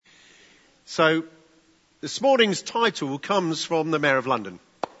So this morning's title comes from the Mayor of London.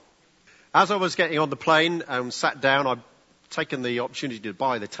 As I was getting on the plane and sat down, I'd taken the opportunity to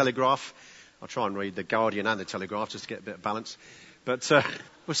buy the Telegraph. I'll try and read the Guardian and the Telegraph just to get a bit of balance. But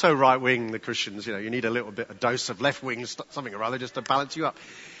we're so right-wing, the Christians, you need a little bit, a dose of left-wing, something or other, just to balance you up.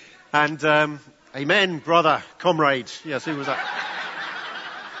 And amen, brother, comrade. Yes, who was that?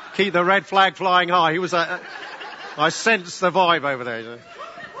 Keep the red flag flying high. Who was that? I sense the vibe over there.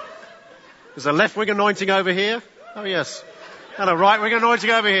 There's a left-wing anointing over here. Oh, yes. And a right-wing anointing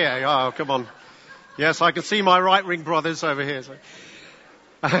over here. Oh, come on. Yes, I can see my right-wing brothers over here.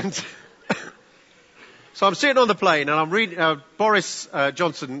 And so I'm sitting on the plane and I'm reading, Boris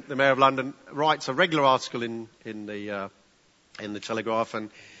Johnson, the Mayor of London, writes a regular article in the Telegraph, and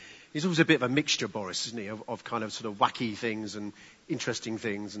he's always a bit of a mixture, Boris, isn't he, of kind of sort of wacky things and interesting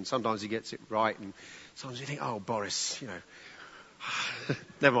things, and sometimes he gets it right, and sometimes you think, oh, Boris,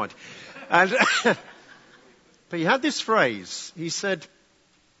 never mind. And but he had this phrase. He said,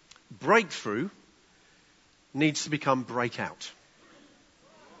 breakthrough needs to become breakout.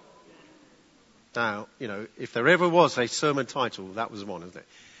 Now, if there ever was a sermon title, that was one, isn't it?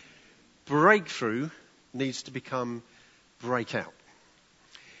 Breakthrough needs to become breakout.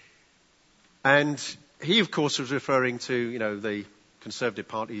 And he, of course, was referring to, the Conservative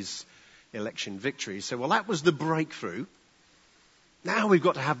Party's election victory. So, well, that was the breakthrough. Now we've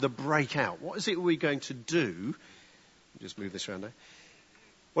got to have the breakout. What is it we're going to do? Just move this around there.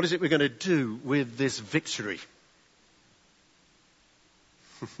 What is it we're going to do with this victory?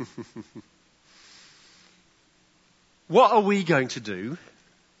 What are we going to do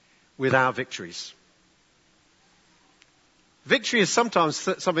with our victories? Victory is sometimes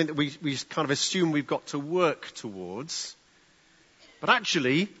something that we kind of assume we've got to work towards. But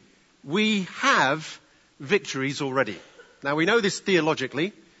actually, we have victories already. Now, we know this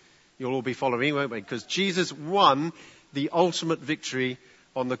theologically. You'll all be following me, won't we? Because Jesus won the ultimate victory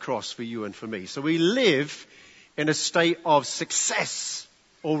on the cross for you and for me. So we live in a state of success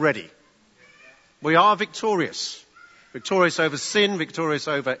already. We are victorious. Victorious over sin, victorious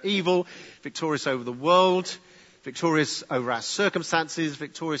over evil, victorious over the world, victorious over our circumstances,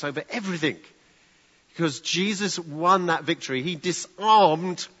 victorious over everything. Because Jesus won that victory. He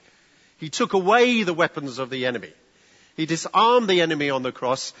disarmed, he took away the weapons of the enemy. He disarmed the enemy on the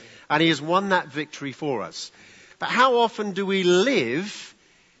cross, and he has won that victory for us. But how often do we live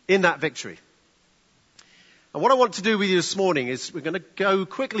in that victory? And what I want to do with you this morning is we're going to go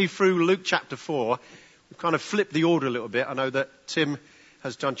quickly through Luke chapter 4. We've kind of flipped the order a little bit. I know that Tim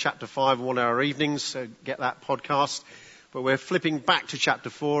has done chapter 5 in one of our evenings, so get that podcast. But we're flipping back to chapter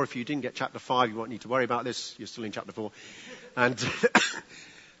 4. If you didn't get chapter 5, you won't need to worry about this. You're still in chapter 4.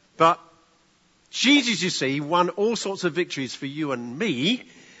 But Jesus, you see, won all sorts of victories for you and me.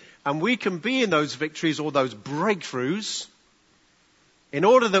 And we can be in those victories or those breakthroughs in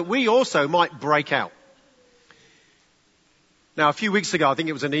order that we also might break out. Now, a few weeks ago, I think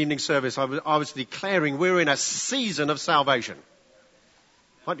it was an evening service, I was declaring we're in a season of salvation.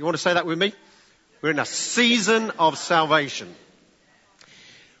 Right, you want to say that with me? We're in a season of salvation.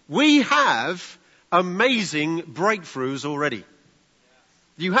 We have amazing breakthroughs already.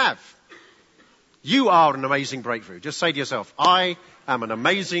 You have. You are an amazing breakthrough. Just say to yourself, I am an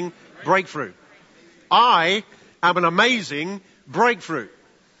amazing breakthrough. I am an amazing breakthrough.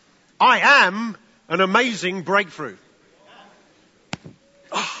 I am an amazing breakthrough.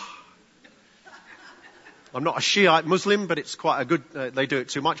 Oh. I'm not a Shiite Muslim, but it's quite a good, they do it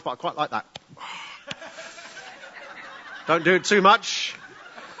too much, but I quite like that. Don't do it too much.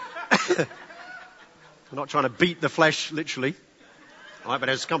 I'm not trying to beat the flesh, literally. All right, but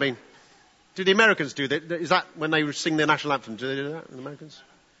it's coming. Do the Americans do that? Is that when they sing their national anthem? Do they do that, the Americans?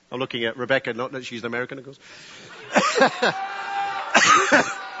 I'm looking at Rebecca, not that she's an American, of course.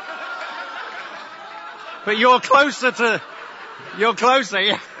 But you're closer,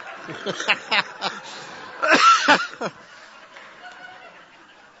 yeah.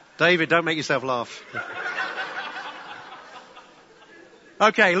 David, don't make yourself laugh.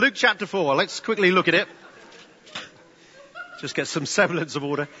 Okay, Luke chapter 4. Let's quickly look at it. Just get some semblance of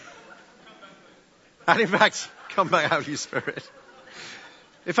order. And in fact, come back, Holy Spirit.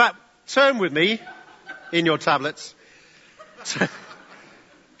 In fact, turn with me in your tablets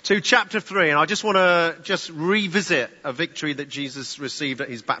to chapter 3. And I just want to revisit a victory that Jesus received at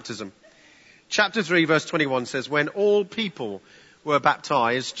his baptism. Chapter 3, verse 21 says, when all people were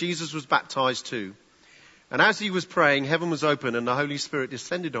baptized, Jesus was baptized too. And as he was praying, heaven was open and the Holy Spirit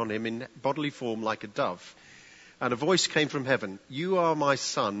descended on him in bodily form like a dove. And a voice came from heaven, you are my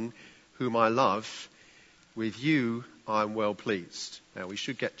son, whom I love. With you I am well pleased. Now we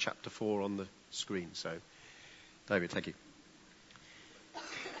should get chapter 4 on the screen. So, David, thank you.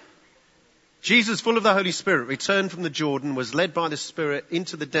 Jesus, full of the Holy Spirit, returned from the Jordan, was led by the Spirit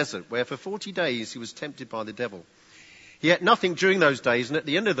into the desert, where for 40 days he was tempted by the devil. He ate nothing during those days, and at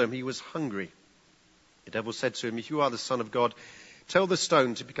the end of them he was hungry. The devil said to him, "If you are the Son of God, tell the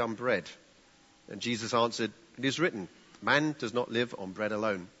stone to become bread." And Jesus answered, "It is written, man does not live on bread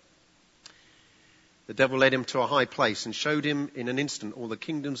alone." The devil led him to a high place and showed him in an instant all the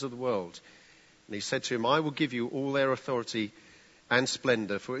kingdoms of the world. And he said to him, "I will give you all their authority and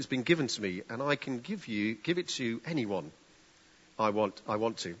splendor, for it has been given to me, and I can give it to anyone I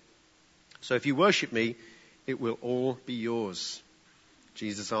want to. So if you worship me, it will all be yours."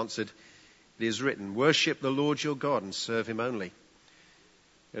 Jesus answered, "It is written, worship the Lord your God and serve him only."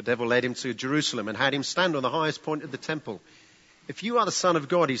 The devil led him to Jerusalem and had him stand on the highest point of the temple. "If you are the Son of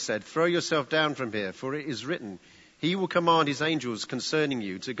God," he said, "throw yourself down from here, for it is written, he will command his angels concerning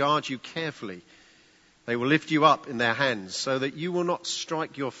you to guard you carefully. They will lift you up in their hands so that you will not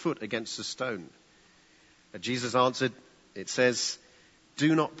strike your foot against a stone." And Jesus answered, "It says,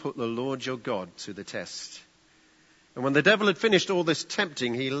 do not put the Lord your God to the test." And when the devil had finished all this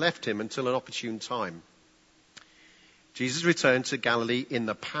tempting, he left him until an opportune time. Jesus returned to Galilee in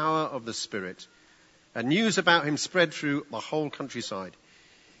the power of the Spirit, and news about him spread through the whole countryside.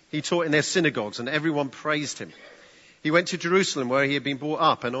 He taught in their synagogues, and everyone praised him. He went to Jerusalem, where he had been brought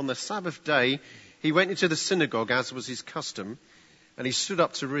up, and on the Sabbath day he went into the synagogue, as was his custom, and he stood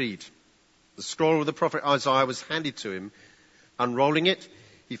up to read. The scroll of the prophet Isaiah was handed to him. Unrolling it,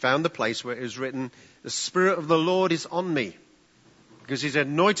 he found the place where it was written, "The Spirit of the Lord is on me, because he's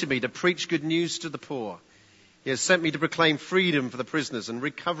anointed me to preach good news to the poor. He has sent me to proclaim freedom for the prisoners and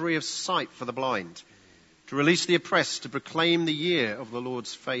recovery of sight for the blind, to release the oppressed, to proclaim the year of the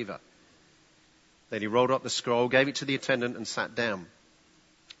Lord's favour." Then he rolled up the scroll, gave it to the attendant, and sat down.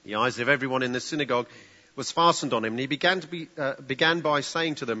 The eyes of everyone in the synagogue was fastened on him, and he began by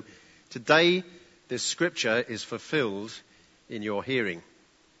saying to them, "Today this scripture is fulfilled in your hearing."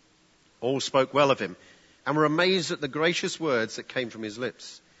 All spoke well of him and were amazed at the gracious words that came from his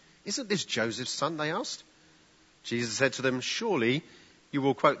lips. "Isn't this Joseph's son?" they asked. Jesus said to them, "Surely you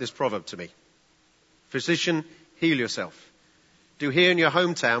will quote this proverb to me. Physician, heal yourself. Do here in your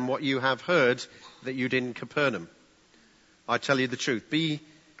hometown what you have heard that you did in Capernaum. I tell you the truth."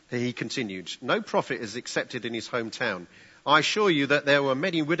 He continued, "No prophet is accepted in his hometown. I assure you that there were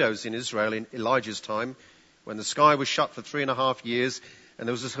many widows in Israel in Elijah's time, when the sky was shut for 3.5 years and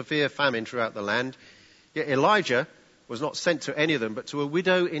there was a severe famine throughout the land. Yet Elijah was not sent to any of them, but to a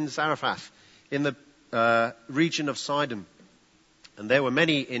widow in Zarephath in the region of Sidon. And there were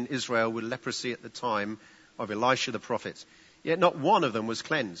many in Israel with leprosy at the time of Elisha the prophet. Yet not one of them was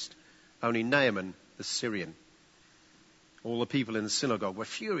cleansed, only Naaman the Syrian." All the people in the synagogue were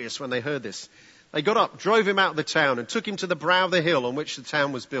furious when they heard this. They got up, drove him out of the town, and took him to the brow of the hill on which the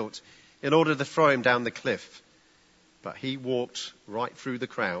town was built, in order to throw him down the cliff. But he walked right through the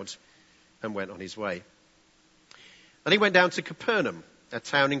crowd and went on his way. And he went down to Capernaum, a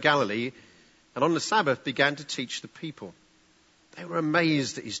town in Galilee, and on the Sabbath began to teach the people. They were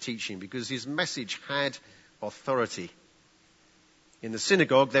amazed at his teaching, because his message had authority. In the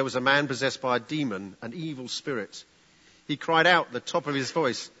synagogue there was a man possessed by a demon, an evil spirit. He cried out at the top of his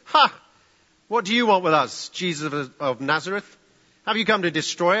voice, "Ha! What do you want with us, Jesus of Nazareth? Have you come to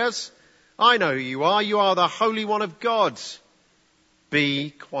destroy us? I know who you are. You are the Holy One of God."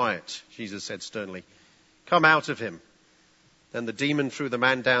 "Be quiet," Jesus said sternly. "Come out of him." Then the demon threw the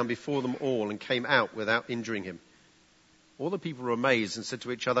man down before them all and came out without injuring him. All the people were amazed and said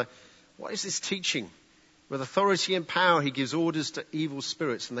to each other, "What is this teaching? With authority and power he gives orders to evil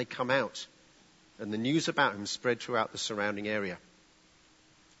spirits, and they come out." And the news about him spread throughout the surrounding area.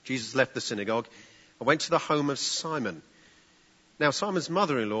 Jesus left the synagogue and went to the home of Simon. Now Simon's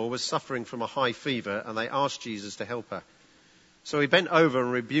mother-in-law was suffering from a high fever, and they asked Jesus to help her. So he bent over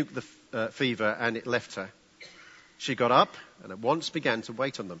and rebuked the fever, and it left her. She got up and at once began to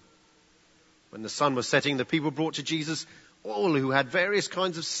wait on them. When the sun was setting, the people brought to Jesus all who had various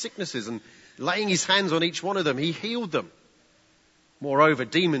kinds of sicknesses, and laying his hands on each one of them, he healed them. Moreover,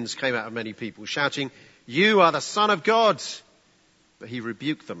 demons came out of many people, shouting, "You are the Son of God." But he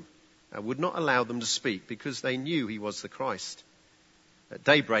rebuked them and would not allow them to speak, because they knew he was the Christ. At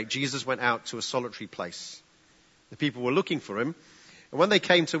daybreak, Jesus went out to a solitary place. The people were looking for him, and when they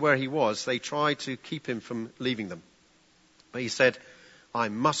came to where he was, they tried to keep him from leaving them. But he said, "I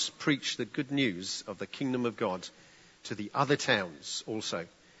must preach the good news of the kingdom of God to the other towns also,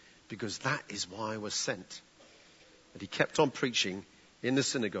 because that is why I was sent." And he kept on preaching in the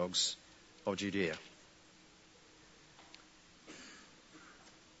synagogues of Judea.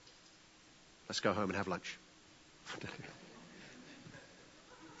 Let's go home and have lunch.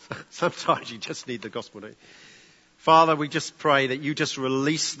 Sometimes you just need the gospel, don't you? Father, we just pray that you just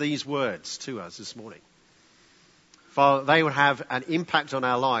release these words to us this morning. Father, they will have an impact on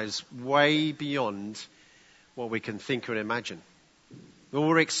our lives way beyond what we can think or imagine. Lord,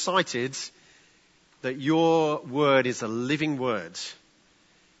 we're excited that your word is a living word,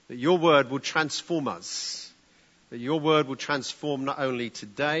 that your word will transform us, that your word will transform not only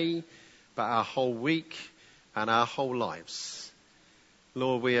today, but our whole week and our whole lives.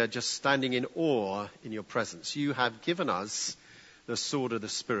 Lord, we are just standing in awe in your presence. You have given us the sword of the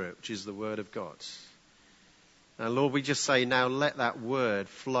Spirit, which is the word of God. And Lord, we just say now let that word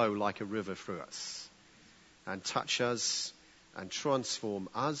flow like a river through us and touch us and transform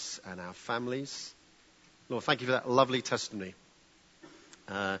us and our families. Lord, thank you for that lovely testimony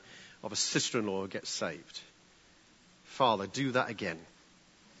of a sister-in-law who gets saved. Father, do that again.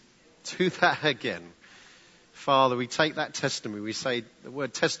 Do that again. Father, we take that testimony. We say the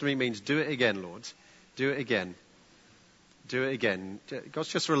word testimony means do it again, Lord. Do it again. Do it again. God's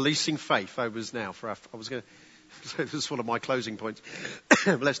just releasing faith over us now. This is one of my closing points.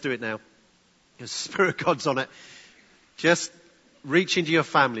 Let's do it now. The Spirit of God's on it. Just reach into your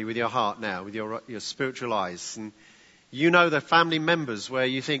family with your heart now, with your spiritual eyes. And you know the family members where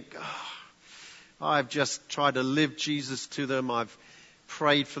you think, I've just tried to live Jesus to them. I've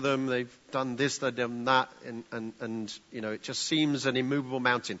prayed for them. They've done this, they've done that. And you know, it just seems an immovable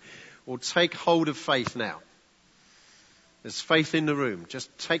mountain. Well, take hold of faith now. There's faith in the room. Just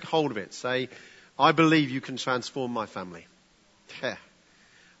take hold of it. Say, I believe you can transform my family. Yeah.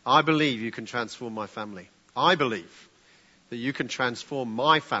 I believe you can transform my family. I believe that you can transform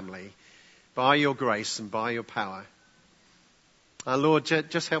my family by your grace and by your power. And Lord,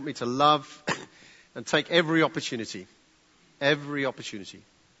 just help me to love and take every opportunity. Every opportunity.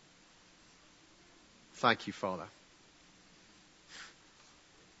 Thank you, Father.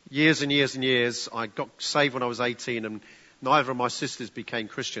 Years and years and years, I got saved when I was 18 and neither of my sisters became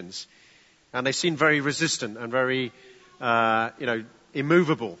Christians. And they seemed very resistant and very,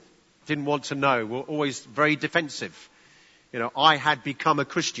 immovable. Didn't want to know. Were always very defensive. You know, I had become a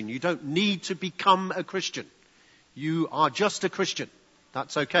Christian. You don't need to become a Christian. You are just a Christian.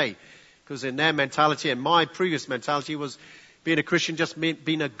 That's okay. Because in their mentality and my previous mentality was being a Christian just meant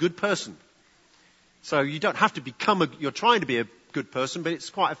being a good person. So you don't have to you're trying to be a good person, but it's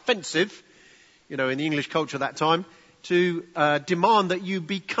quite offensive, in the English culture at that time, to demand that you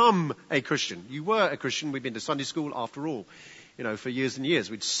become a Christian. You were a Christian. We'd been to Sunday school after all, for years and years.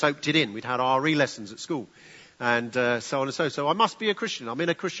 We'd soaked it in. We'd had RE lessons at school and so on and so. So I must be a Christian. I'm in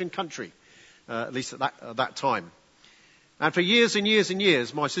a Christian country, at least at that time. And for years and years and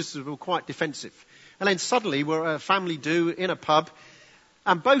years, my sisters were quite defensive. And then suddenly we're a family do in a pub,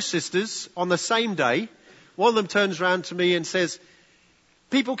 and both sisters on the same day, one of them turns around to me and says,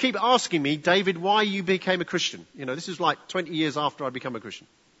 people keep asking me, David, why you became a Christian. This is like 20 years after I become a Christian.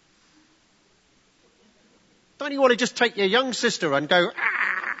 Don't you want to just take your young sister and go,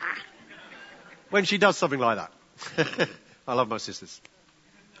 when she does something like that? I love my sisters.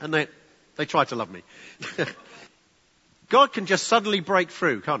 And they try to love me. God can just suddenly break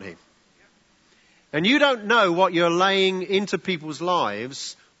through, can't he? And you don't know what you're laying into people's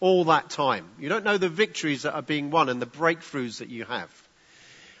lives all that time. You don't know the victories that are being won and the breakthroughs that you have.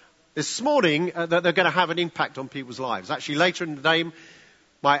 This morning, that they're going to have an impact on people's lives. Actually, later in the day,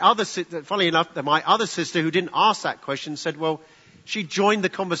 funnily enough, my other sister who didn't ask that question said, well, she joined the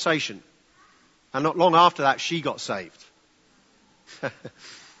conversation. And not long after that, she got saved.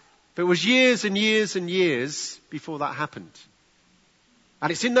 But it was years and years and years before that happened.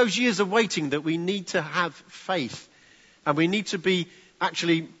 And it's in those years of waiting that we need to have faith. And we need to be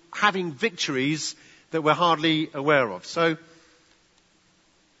actually having victories that we're hardly aware of. So,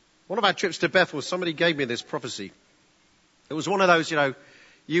 one of our trips to Bethel, somebody gave me this prophecy. It was one of those,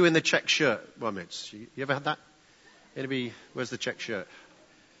 you in the check shirt moments. You ever had that? Anybody, where's the check shirt?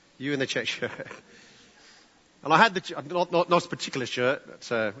 You in the check shirt. And I had not this particular shirt,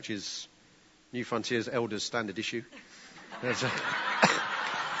 but, which is New Frontiers Elders Standard Issue.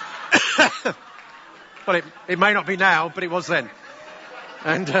 Well, it may not be now, but it was then.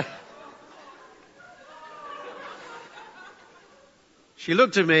 And she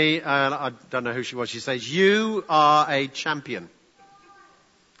looked at me, and I don't know who she was. She says, you are a champion.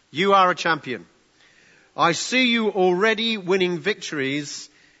 You are a champion. I see you already winning victories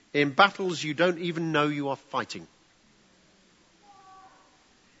in battles you don't even know you are fighting.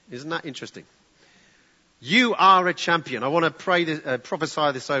 Isn't that interesting? You are a champion. I want to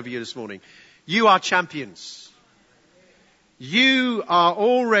prophesy this over you this morning. You are champions. You are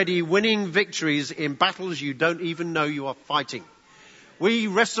already winning victories in battles you don't even know you are fighting. We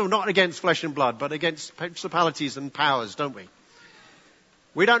wrestle not against flesh and blood, but against principalities and powers, don't we?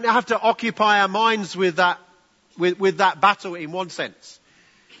 We don't have to occupy our minds with that battle in one sense.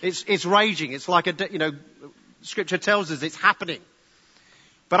 It's raging. It's like Scripture tells us it's happening.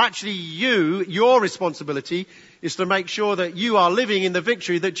 But actually your responsibility is to make sure that you are living in the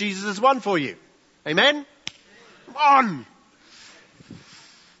victory that Jesus has won for you. Amen? Come on!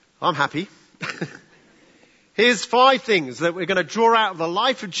 I'm happy. Here's 5 things that we're going to draw out of the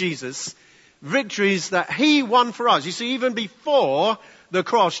life of Jesus, victories that he won for us. You see, even before the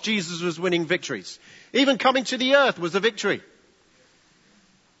cross, Jesus was winning victories. Even coming to the earth was a victory.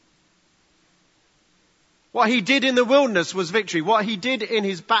 What he did in the wilderness was victory. What he did in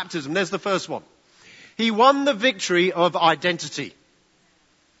his baptism, there's the first one. He won the victory of identity.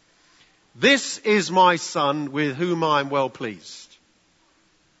 This is my son with whom I am well pleased.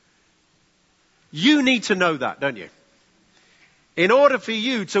 You need to know that, don't you? In order for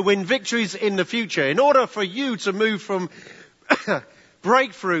you to win victories in the future, in order for you to move from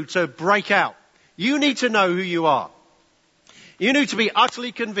breakthrough to breakout, you need to know who you are. You need to be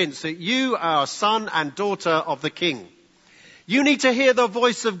utterly convinced that you are a son and daughter of the King. You need to hear the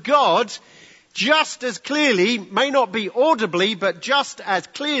voice of God just as clearly, may not be audibly, but just as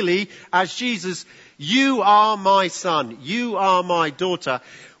clearly as Jesus. You are my son. You are my daughter.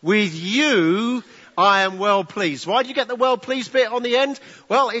 With you, I am well pleased. Why do you get the well pleased bit on the end?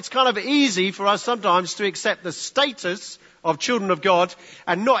 Well, it's kind of easy for us sometimes to accept the status of children of God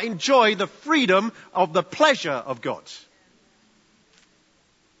and not enjoy the freedom of the pleasure of God.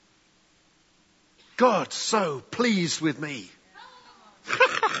 God's so pleased with me.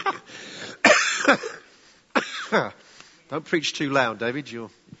 Don't preach too loud, David.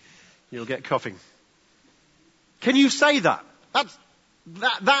 You'll get coughing. Can you say that?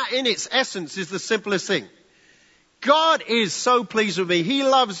 That in its essence is the simplest thing. God is so pleased with me. He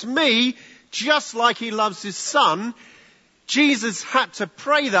loves me just like he loves his son. Jesus had to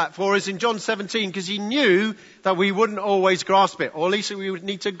pray that for us in John 17 because he knew that we wouldn't always grasp it, or at least we would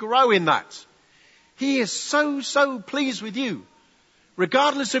need to grow in that. He is so pleased with you,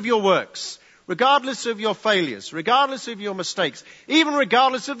 regardless of your works, regardless of your failures, regardless of your mistakes, even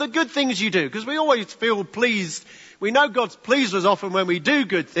regardless of the good things you do, because we always feel pleased. We know God's pleased with us often when we do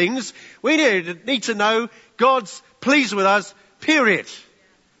good things. We need to know God's pleased with us, period.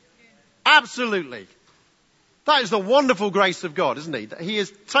 Absolutely. That is the wonderful grace of God, isn't he? That he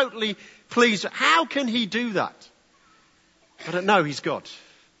is totally pleased. How can he do that? I don't know. He's God.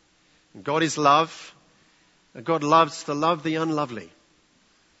 And God is love. And God loves to love the unlovely.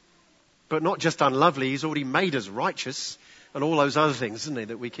 But not just unlovely. He's already made us righteous and all those other things, isn't he,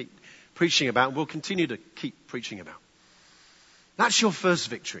 that we keep preaching about and we'll continue to keep preaching about. That's your first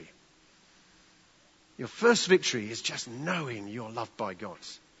victory. Your first victory is just knowing you're loved by God.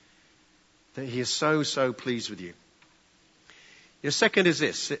 That he is so pleased with you. Your second is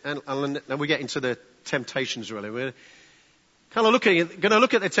this, and then we get into the temptations really. We're kind of going to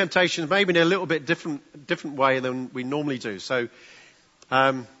look at the temptations maybe in a little bit different way than we normally do. So,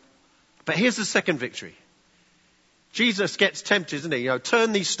 but here's the second victory. Jesus gets tempted, isn't he?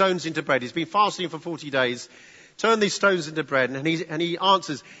 Turn these stones into bread. He's been fasting for 40 days. Turn these stones into bread. And he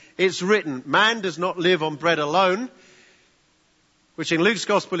answers, it's written, man does not live on bread alone, which in Luke's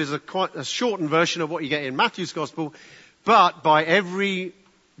gospel is quite a shortened version of what you get in Matthew's gospel, but by every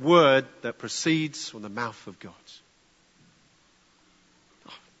word that proceeds from the mouth of God.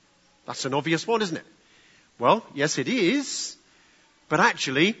 Oh, that's an obvious one, isn't it? Well, yes it is. But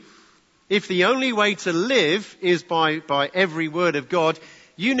actually, if the only way to live is by every word of God,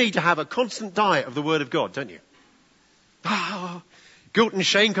 you need to have a constant diet of the word of God, don't you? Guilt and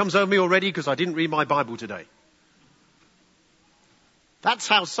shame comes over me already because I didn't read my Bible today. That's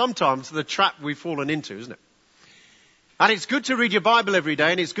how sometimes the trap we've fallen into, isn't it? And it's good to read your Bible every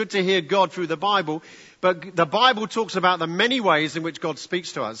day and it's good to hear God through the Bible, but the Bible talks about the many ways in which God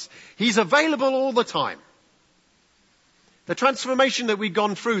speaks to us. He's available all the time. The transformation that we've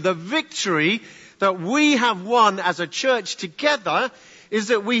gone through, the victory that we have won as a church together is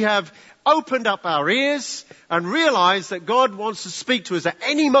that we have opened up our ears and realized that God wants to speak to us at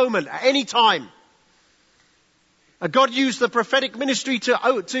any moment, at any time. And God used the prophetic ministry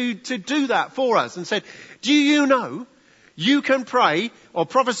to do that for us and said, do you know you can pray or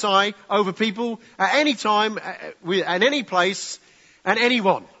prophesy over people at any time, at any place, and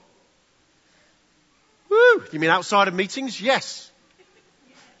anyone? Woo! You mean outside of meetings? Yes.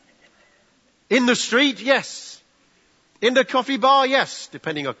 In the street? Yes. In the coffee bar? Yes.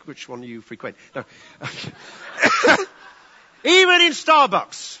 Depending on which one you frequent. No. Even in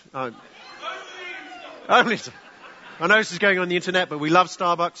Starbucks. Only. I know this is going on the internet, but we love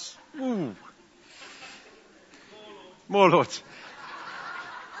Starbucks. Ooh. More Lord.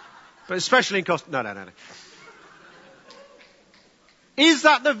 But especially in cost. No. Is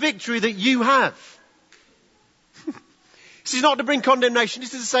that the victory that you have? This is not to bring condemnation.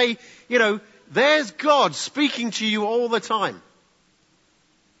 This is to say, there's God speaking to you all the time.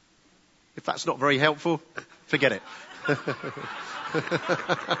 If that's not very helpful, forget it.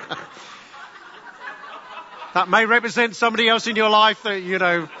 That may represent somebody else in your life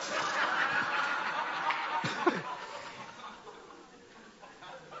that,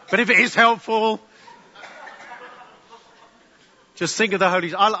 But if it is helpful, just think of the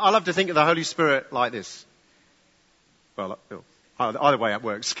Holy... I love to think of the Holy Spirit like this. Well, either way it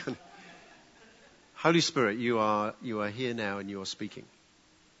works. Holy Spirit, you are here now and you are speaking.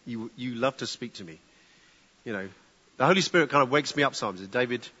 You love to speak to me. The Holy Spirit kind of wakes me up sometimes.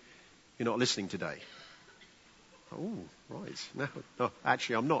 David, you're not listening today. Oh, right. No,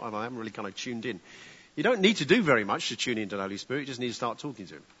 actually I'm not. I haven't really kind of tuned in. You don't need to do very much to tune into the Holy Spirit. You just need to start talking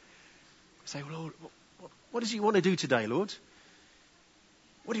to him. Say, well, Lord, what does he want to do today, Lord?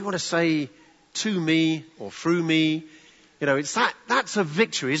 What do you want to say to me or through me? It's that's a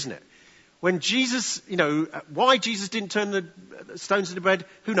victory, isn't it? When Jesus, why Jesus didn't turn the stones into bread,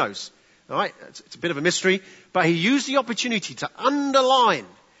 who knows? All right, it's a bit of a mystery, but he used the opportunity to underline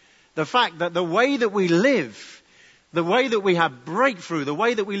the fact that the way that we live, the way that we have breakthrough, the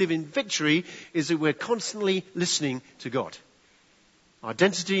way that we live in victory is that we're constantly listening to God.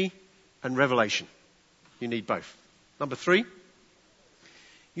 Identity and revelation. You need both. Number 3,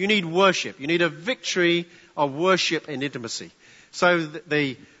 you need worship. You need a victory of worship and intimacy. So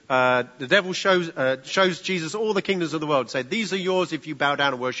the devil shows Jesus all the kingdoms of the world. Say, these are yours if you bow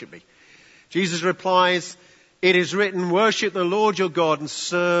down and worship me. Jesus replies, it is written, worship the Lord your God and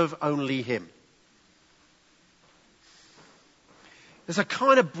serve only him. There's a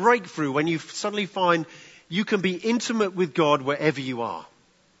kind of breakthrough when you suddenly find you can be intimate with God wherever you are.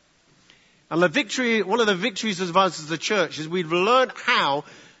 And one of the victories of us as a church is we've learned how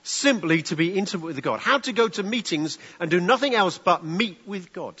simply to be intimate with God. How to go to meetings and do nothing else but meet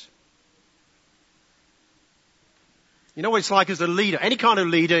with God. You know what it's like as a leader, any kind of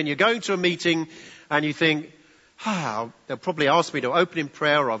leader, and you're going to a meeting and you think, they'll probably ask me to open in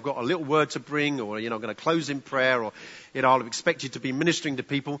prayer, or I've got a little word to bring, or, I'm going to close in prayer, or, I'll have expected to be ministering to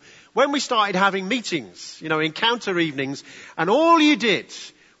people. When we started having meetings, encounter evenings, and all you did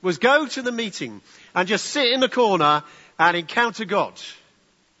was go to the meeting and just sit in the corner and encounter God.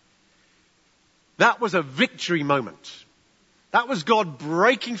 That was a victory moment. That was God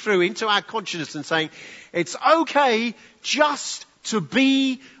breaking through into our consciousness and saying, it's okay just to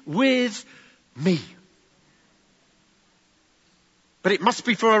be with me. But it must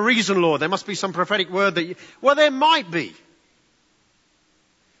be for a reason, Lord. There must be some prophetic word well, there might be.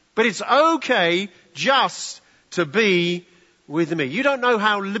 But it's okay just to be with me. You don't know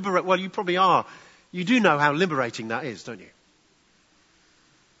how well, you probably are. You do know how liberating that is, don't you?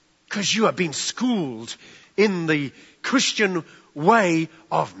 Because you have been schooled in the Christian way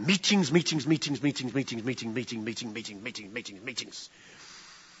of meetings.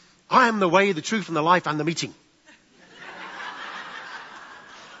 I am the way, the truth, and the life, and the meeting.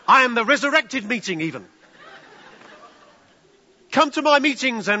 I am the resurrected meeting even. Come to my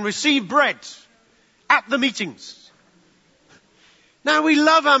meetings and receive bread at the meetings. Now we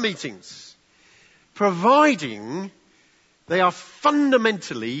love our meetings, providing they are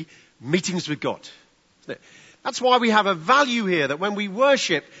fundamentally meetings with God. Isn't it? That's why we have a value here that when we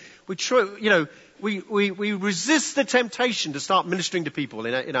worship, we resist the temptation to start ministering to people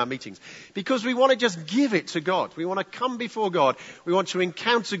in our meetings, because we want to just give it to God. We want to come before God. We want to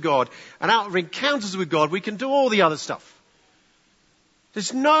encounter God. And out of encounters with God, we can do all the other stuff.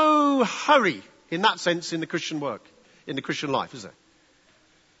 There's no hurry in that sense in the Christian work, in the Christian life, is there?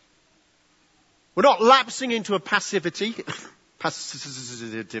 We're not lapsing into a passivity,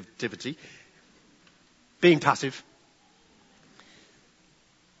 being passive.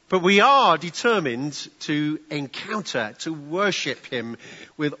 But we are determined to encounter, to worship him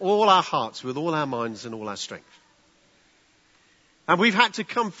with all our hearts, with all our minds and all our strength. And we've had to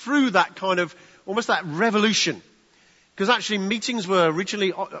come through that kind of, almost that revolution. Because actually meetings were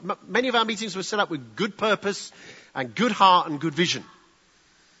originally, many of our meetings were set up with good purpose and good heart and good vision.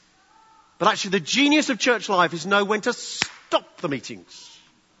 But actually the genius of church life is know when to stop the meetings.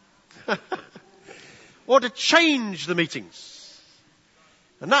 Or to change the meetings.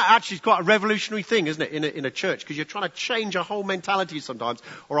 And that actually is quite a revolutionary thing, isn't it, in a church? Because you're trying to change a whole mentality sometimes,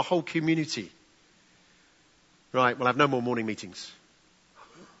 or a whole community. Right, we'll have no more morning meetings.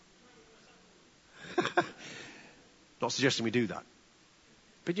 Not suggesting we do that.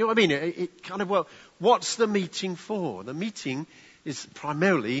 But you know what I mean? It kind of, well, what's the meeting for? The meeting is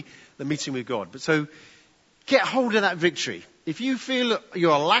primarily the meeting with God. But so, get hold of that victory. If you feel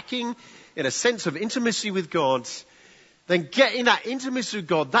you're lacking in a sense of intimacy with God, then get in that intimacy with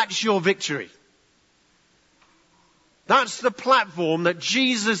God. That's your victory. That's the platform that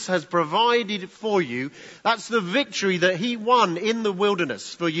Jesus has provided for you. That's the victory that he won in the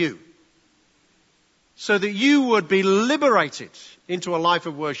wilderness for you. So that you would be liberated into a life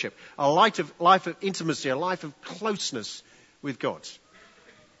of worship, a life of intimacy, a life of closeness with God.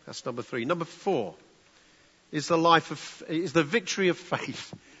 That's number 3. Number 4 is the victory of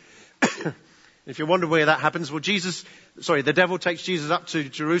faith. If you wonder where that happens, well, the devil takes Jesus up to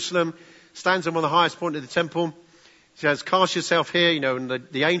Jerusalem, stands him on the highest point of the temple, says, cast yourself here, and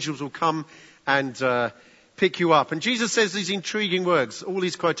the angels will come and pick you up. And Jesus says these intriguing words. All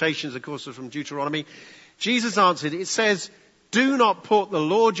these quotations, of course, are from Deuteronomy. Jesus answered, it says, do not put the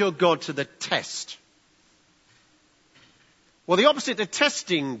Lord your God to the test. Well, the opposite to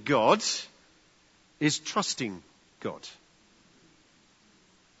testing God is trusting God.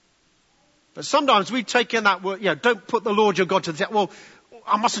 But sometimes we've taken that word, don't put the Lord your God to the test. Well,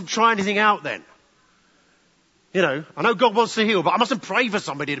 I mustn't try anything out then. I know God wants to heal, but I mustn't pray for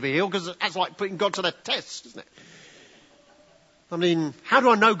somebody to be healed because that's like putting God to the test, isn't it? I mean, how do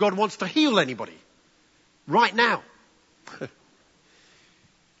I know God wants to heal anybody? Right now.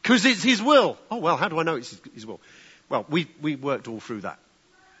 Because it's his will. Oh, well, how do I know it's his will? Well, we worked all through that.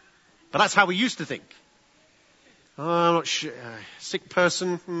 But that's how we used to think. Oh, I'm not sure. Sick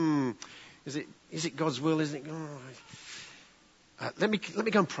person. Is it God's will? Isn't it? Let me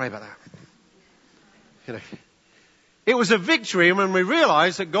go and pray about that. It was a victory when we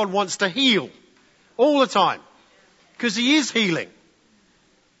realized that God wants to heal all the time. Because he is healing.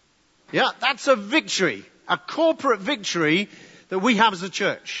 Yeah, that's a victory. A corporate victory that we have as a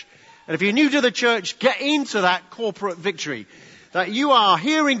church. And if you're new to the church, get into that corporate victory. That you are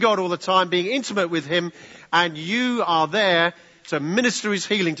hearing God all the time, being intimate with him, and you are there to minister his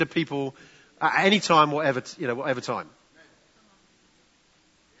healing to people at any time, whatever time.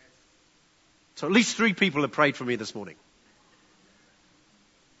 So at least 3 people have prayed for me this morning.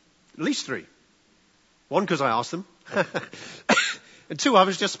 At least 3. 1 because I asked them. And 2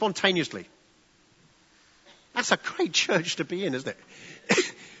 others just spontaneously. That's a great church to be in, isn't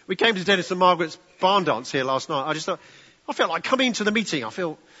it? We came to Dennis and Margaret's barn dance here last night. I felt like coming into the meeting. I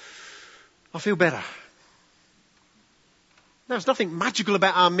feel better. There's nothing magical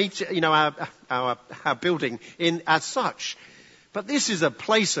about our meeting, our building as such. But this is a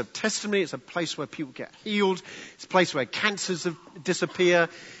place of testimony. It's a place where people get healed. It's a place where cancers disappear.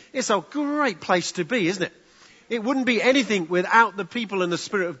 It's a great place to be, isn't it? It wouldn't be anything without the people and the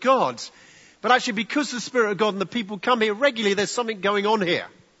Spirit of God. But actually, because the Spirit of God and the people come here regularly, there's something going on here.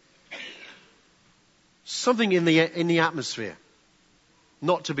 Something in the atmosphere.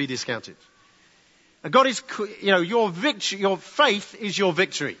 Not to be discounted. And God is, your victory, your faith is your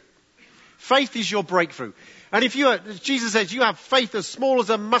victory. Faith is your breakthrough. And if Jesus says, you have faith as small as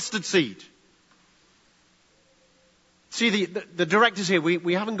a mustard seed. See, the directors here,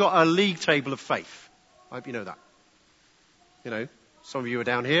 we haven't got a league table of faith. I hope you know that. Some of you are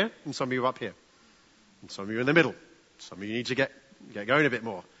down here and some of you are up here. And some of you are in the middle. Some of you need to get going a bit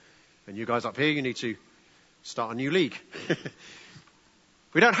more. And you guys up here, you need to start a new league.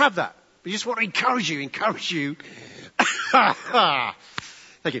 We don't have that. We just want to encourage you.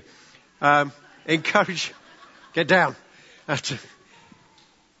 Thank you. Encourage, get down.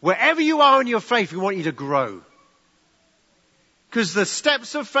 Wherever you are in your faith, we want you to grow. Because the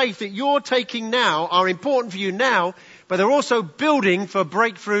steps of faith that you're taking now are important for you now, but they're also building for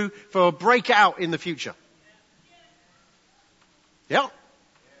breakthrough, for breakout in the future. Yeah?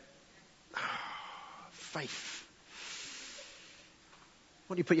 Faith.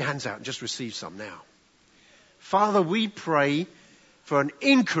 Why don't you put your hands out and just receive some now? Father, we pray for an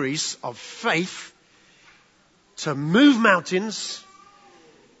increase of faith to move mountains,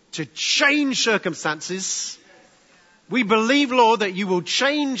 to change circumstances. We believe, Lord, that you will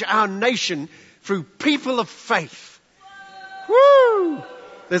change our nation through people of faith. Woo!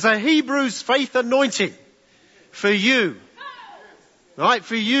 There's a Hebrews faith anointing for you. Right?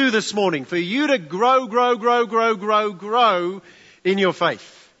 For you this morning. For you to grow in your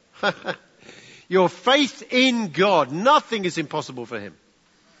faith. Your faith in God. Nothing is impossible for him.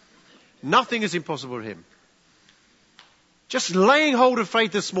 Nothing is impossible for him. Just laying hold of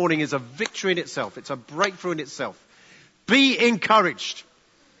faith this morning is a victory in itself. It's a breakthrough in itself. Be encouraged.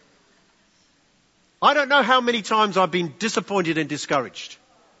 I don't know how many times I've been disappointed and discouraged.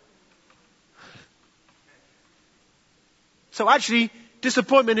 So actually,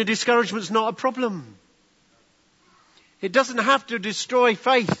 disappointment and discouragement is not a problem. It doesn't have to destroy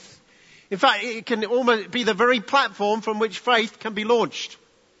faith. In fact, it can almost be the very platform from which faith can be launched.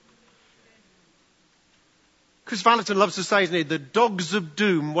 Chris Valentin loves to say, isn't he, the dogs of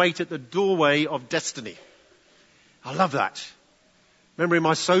doom wait at the doorway of destiny. I love that. Remember in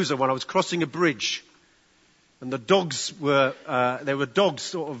my Sozo when I was crossing a bridge and the dogs were, there were dogs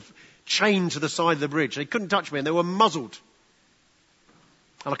sort of chained to the side of the bridge. They couldn't touch me and they were muzzled.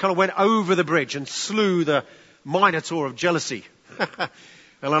 And I kind of went over the bridge and slew the Minotaur of jealousy.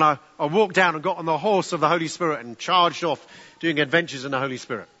 And then I walked down and got on the horse of the Holy Spirit and charged off doing adventures in the Holy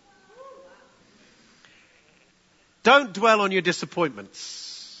Spirit. Don't dwell on your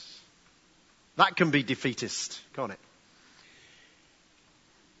disappointments. That can be defeatist, can't it?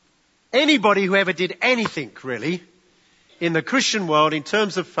 Anybody who ever did anything, really, in the Christian world in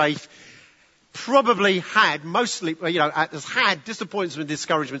terms of faith probably had has had disappointments and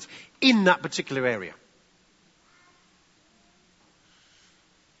discouragements in that particular area.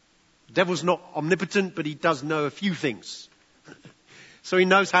 The devil's not omnipotent, but he does know a few things. So he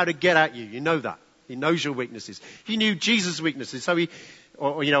knows how to get at you. You know that. He knows your weaknesses. He knew Jesus' weaknesses,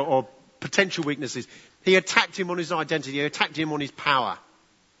 or potential weaknesses. He attacked him on his identity. He attacked him on his power.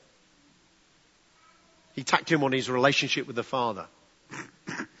 He attacked him on his relationship with the Father.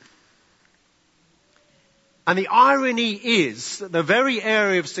 And the irony is that the very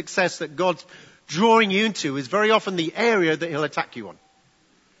area of success that God's drawing you into is very often the area that he'll attack you on.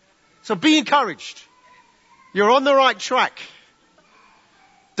 So be encouraged. You're on the right track.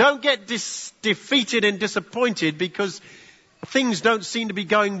 Don't get defeated and disappointed because things don't seem to be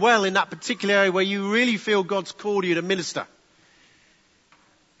going well in that particular area where you really feel God's called you to minister.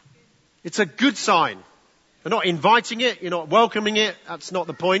 It's a good sign. You're not inviting it. You're not welcoming it. That's not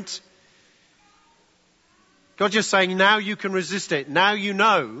the point. God's just saying now you can resist it. Now you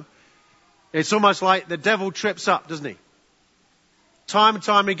know. It's almost like the devil trips up, doesn't he? Time and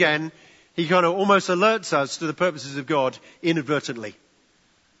time again, he kind of almost alerts us to the purposes of God inadvertently.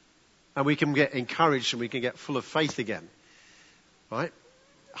 And we can get encouraged and we can get full of faith again. Right?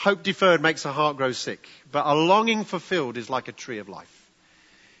 Hope deferred makes the heart grow sick. But a longing fulfilled is like a tree of life.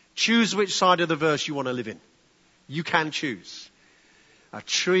 Choose which side of the verse you want to live in. You can choose. A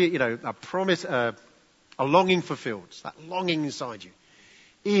tree, a promise, a longing fulfilled. That longing inside you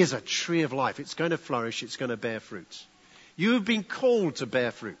is a tree of life. It's going to flourish. It's going to bear fruit. You have been called to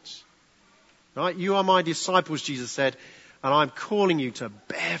bear fruit. Right? You are my disciples, Jesus said, and I'm calling you to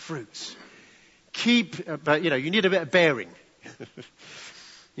bear fruit. You need a bit of bearing.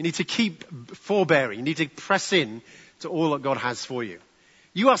 You need to keep forbearing. You need to press in to all that God has for you.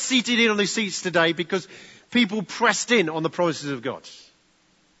 You are seated in on the seats today because people pressed in on the promises of God.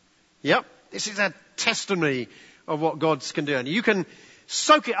 Yep. This is a testimony of what God can do. And you can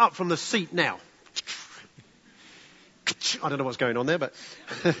soak it up from the seat now. I don't know what's going on there, but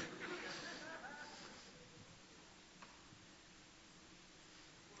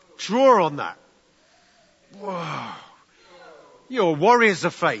draw on that. Whoa. You're warriors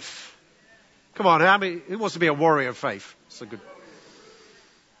of faith. Come on, who wants to be a warrior of faith? It's a good.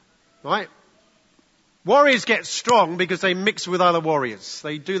 Right? Warriors get strong because they mix with other warriors.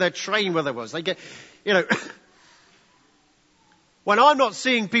 They do their training with other warriors. They get, when I'm not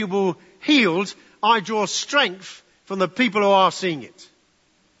seeing people healed, I draw strength from the people who are seeing it.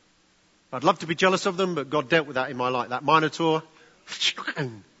 I'd love to be jealous of them, but God dealt with that in my life. That Minotaur,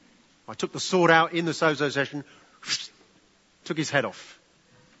 I took the sword out in the Sozo session, took his head off.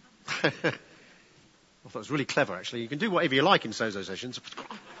 I thought it was really clever, actually. You can do whatever you like in Sozo sessions.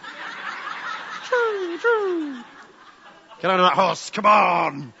 Get on that horse, come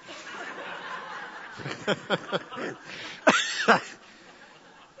on!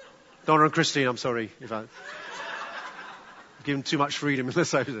 Donna and Christine, I'm sorry if I've given too much freedom in the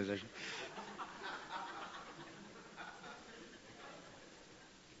Sozo session.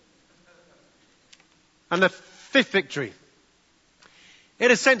 And the fifth victory,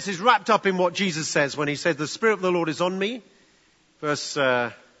 in a sense, is wrapped up in what Jesus says when he says, the Spirit of the Lord is on me.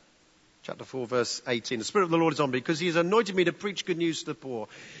 Chapter 4, verse 18. The Spirit of the Lord is on me because he has anointed me to preach good news to the poor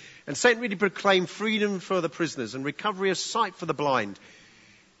and sent me to proclaim freedom for the prisoners and recovery of sight for the blind,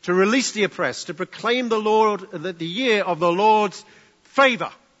 to release the oppressed, to proclaim the year of the Lord's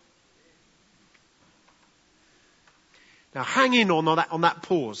favour. Now hang in on that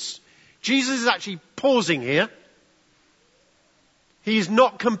pause. Jesus is actually pausing here. He's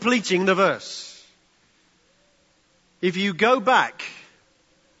not completing the verse. If you go back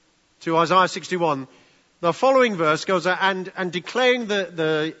to Isaiah 61, the following verse goes, and declaring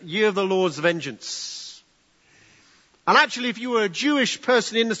the year of the Lord's vengeance. And actually, if you were a Jewish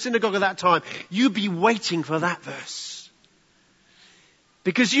person in the synagogue at that time, you'd be waiting for that verse.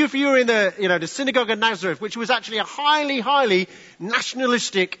 Because if you were in the synagogue of Nazareth, which was actually a highly, highly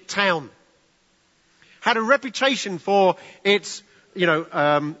nationalistic town, had a reputation for its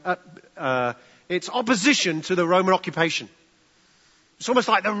opposition to the Roman occupation. It's almost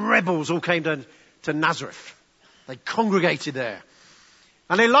like the rebels all came to Nazareth. They congregated there.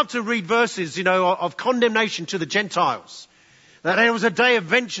 And they loved to read verses, of condemnation to the Gentiles. That there was a day of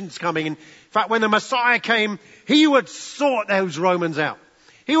vengeance coming. In fact, when the Messiah came, he would sort those Romans out.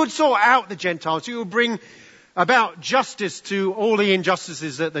 He would sort out the Gentiles. He would bring about justice to all the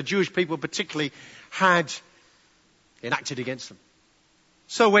injustices that the Jewish people particularly had enacted against them.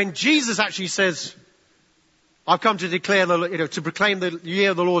 So when Jesus actually says, I've come to declare, to proclaim the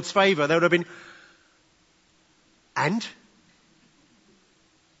year of the Lord's favor, there would have been,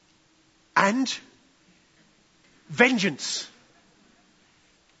 and vengeance.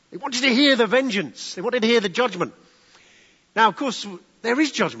 They wanted to hear the vengeance. They wanted to hear the judgment. Now, of course, there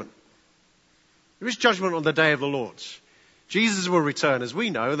is judgment. There is judgment on the day of the Lord. Jesus will return, as we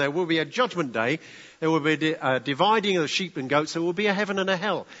know. There will be a judgment day. There will be a dividing of the sheep and goats. There will be a heaven and a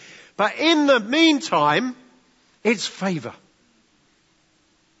hell. But in the meantime, it's favor.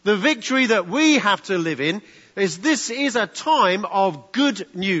 The victory that we have to live in is this is a time of good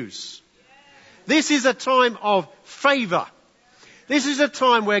news. This is a time of favor. This is a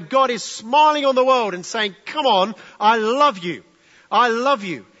time where God is smiling on the world and saying, come on, I love you. I love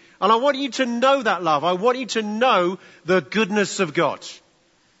you. And I want you to know that love. I want you to know the goodness of God.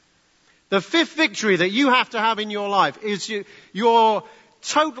 The fifth victory that you have to have in your life is your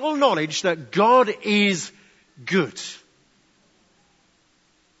total knowledge that God is good.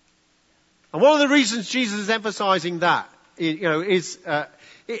 And one of the reasons Jesus is emphasizing that, is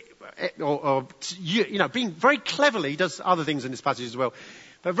being very cleverly, he does other things in this passage as well,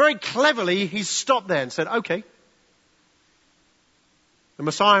 but very cleverly he's stopped there and said, okay, the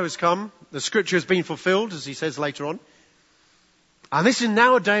Messiah has come, the scripture has been fulfilled, as he says later on, and this is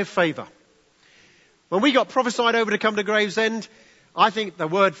now a day of favor. When we got prophesied over to come to Gravesend, I think the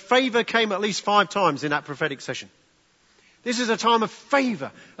word favor came at least 5 times in that prophetic session. This is a time of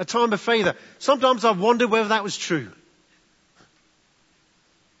favor, a time of favor. Sometimes I've wondered whether that was true.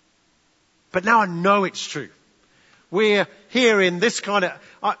 But now I know it's true. We're here in this kind of,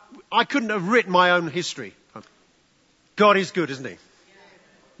 I couldn't have written my own history. God is good, isn't he?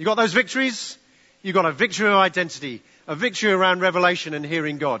 You got those victories? You got a victory of identity, a victory around revelation and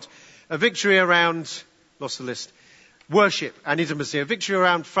hearing God, a victory around, lost the list, worship and intimacy, a victory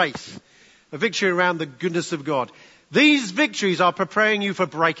around faith, a victory around the goodness of God. These victories are preparing you for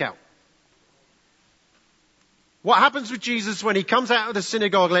breakout. What happens with Jesus when he comes out of the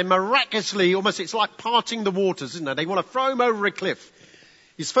synagogue and miraculously, almost it's like parting the waters, isn't it? They want to throw him over a cliff.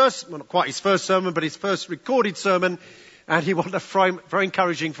 Not quite his first sermon, but his first recorded sermon, and he wanted to throw him, very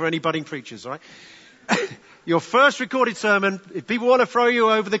encouraging for any budding preachers, right? Your first recorded sermon, if people want to throw you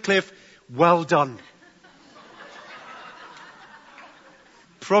over the cliff, well done.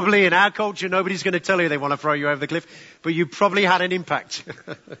 Probably in our culture, nobody's going to tell you they want to throw you over the cliff, but you probably had an impact.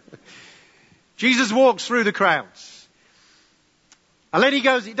 Jesus walks through the crowds. And then he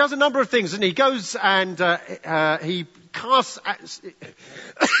does a number of things, and he goes and he casts,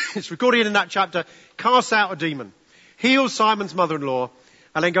 it's recorded in that chapter, casts out a demon, heals Simon's mother-in-law,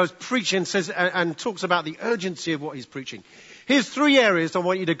 and then goes preaching and talks about the urgency of what he's preaching. Here's 3 areas I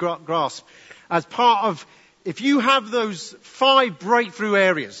want you to grasp as part of, if you have those 5 breakthrough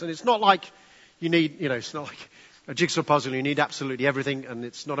areas, and it's not like you need, it's not like a jigsaw puzzle, you need absolutely everything, and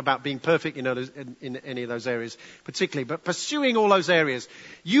it's not about being perfect in any of those areas particularly, but pursuing all those areas,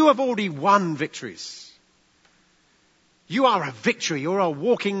 you have already won victories. You are a victory. You're a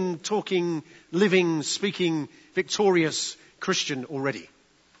walking, talking, living, speaking, victorious Christian already.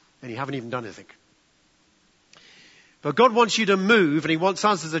 And you haven't even done anything. But God wants you to move, and he wants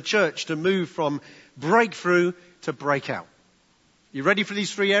us as a church to move from breakthrough to breakout. You ready for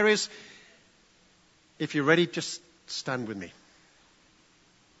these 3 areas? If you're ready, just stand with me.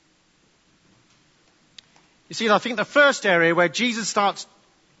 You see, I think the first area where Jesus starts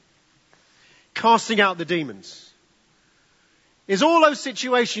casting out the demons is all those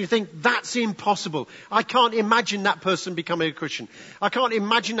situations you think, that's impossible. I can't imagine that person becoming a Christian. I can't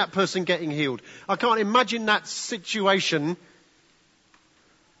imagine that person getting healed. I can't imagine that situation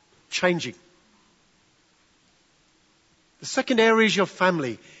changing. The second area is your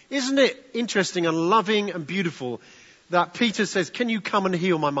family. Isn't it interesting and loving and beautiful that Peter says, can you come and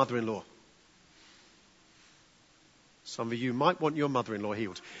heal my mother-in-law? Some of you might want your mother-in-law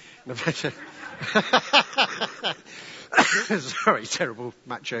healed. Sorry, terrible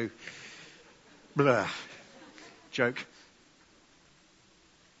macho blah joke.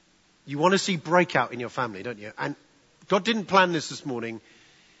 You want to see breakout in your family, don't you? And God didn't plan this morning,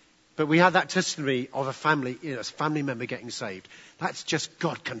 but we had that testimony of a family, a family member getting saved. That's just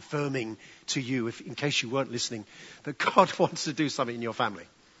God confirming to you, in case you weren't listening, that God wants to do something in your family.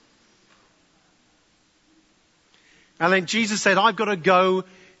 And then Jesus said, I've got to go,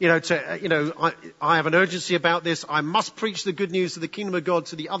 I have an urgency about this. I must preach the good news of the kingdom of God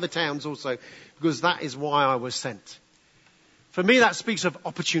to the other towns also, because that is why I was sent. For me, that speaks of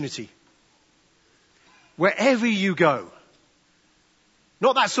opportunity. Wherever you go.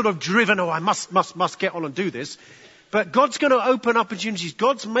 Not that sort of driven, I must get on and do this. But God's going to open opportunities.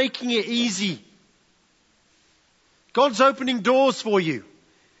 God's making it easy. God's opening doors for you.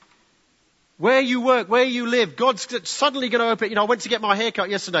 Where you work, where you live, God's suddenly going to open. I went to get my hair cut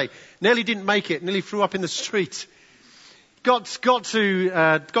yesterday. Nearly didn't make it. Nearly threw up in the street. Got to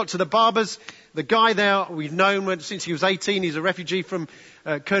the barbers. The guy there we've known since he was 18. He's a refugee from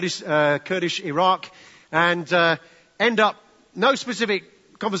Kurdish Iraq, and end up no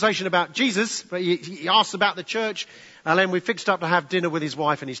specific conversation about Jesus, but he asked about the church, and then we fixed up to have dinner with his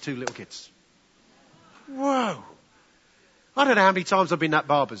wife and his 2 little kids. Whoa. I don't know how many times I've been at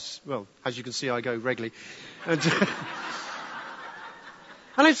barbers. Well, as you can see, I go regularly. And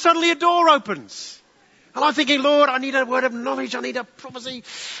then suddenly a door opens. And I'm thinking, Lord, I need a word of knowledge. I need a prophecy.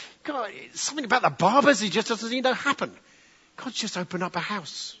 God, something about the barbers, it just doesn't seem to happen. God's just opened up a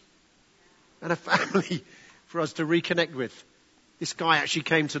house and a family for us to reconnect with. This guy actually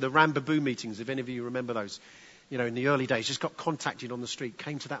came to the Rambaboo meetings, if any of you remember those. In the early days, just got contacted on the street,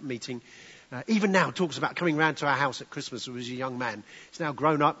 came to that meeting. Even now talks about coming round to our house at Christmas. He was a young man. He's now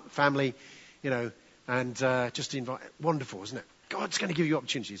grown up, family, and just invite. Wonderful, isn't it? God's going to give you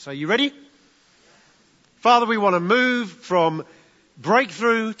opportunities. So are you ready? Father, we want to move from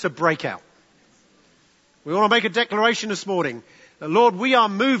breakthrough to breakout. We want to make a declaration this morning that, Lord, we are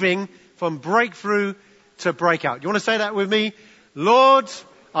moving from breakthrough to breakout. You want to say that with me? Lord,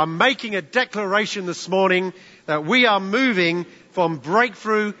 I'm making a declaration this morning that we are moving from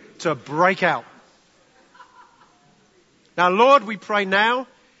breakthrough to breakout. Now, Lord, we pray now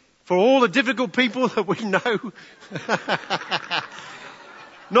for all the difficult people that we know.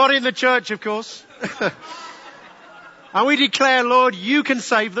 Not in the church, of course. And we declare, Lord, you can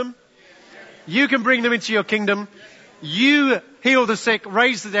save them. You can bring them into your kingdom. You heal the sick,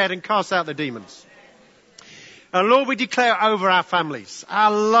 raise the dead, and cast out the demons. And Lord, we declare over our families,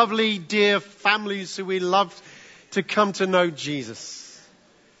 our lovely, dear families who we love to come to know Jesus.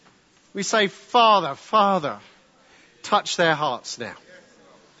 We say, Father, touch their hearts now.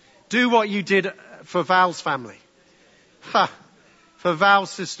 Do what you did for Val's family. For Val's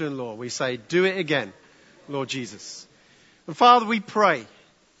sister-in-law, we say, do it again, Lord Jesus. And Father, we pray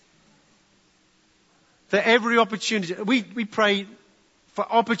that every opportunity, we pray for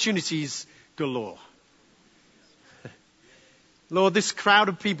opportunities galore. Lord, this crowd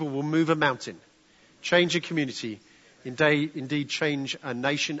of people will move a mountain, change a community, indeed change a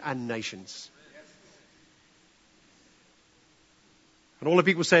nation and nations. And all the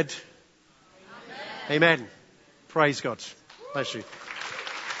people said, Amen. Amen. Praise God. Bless you.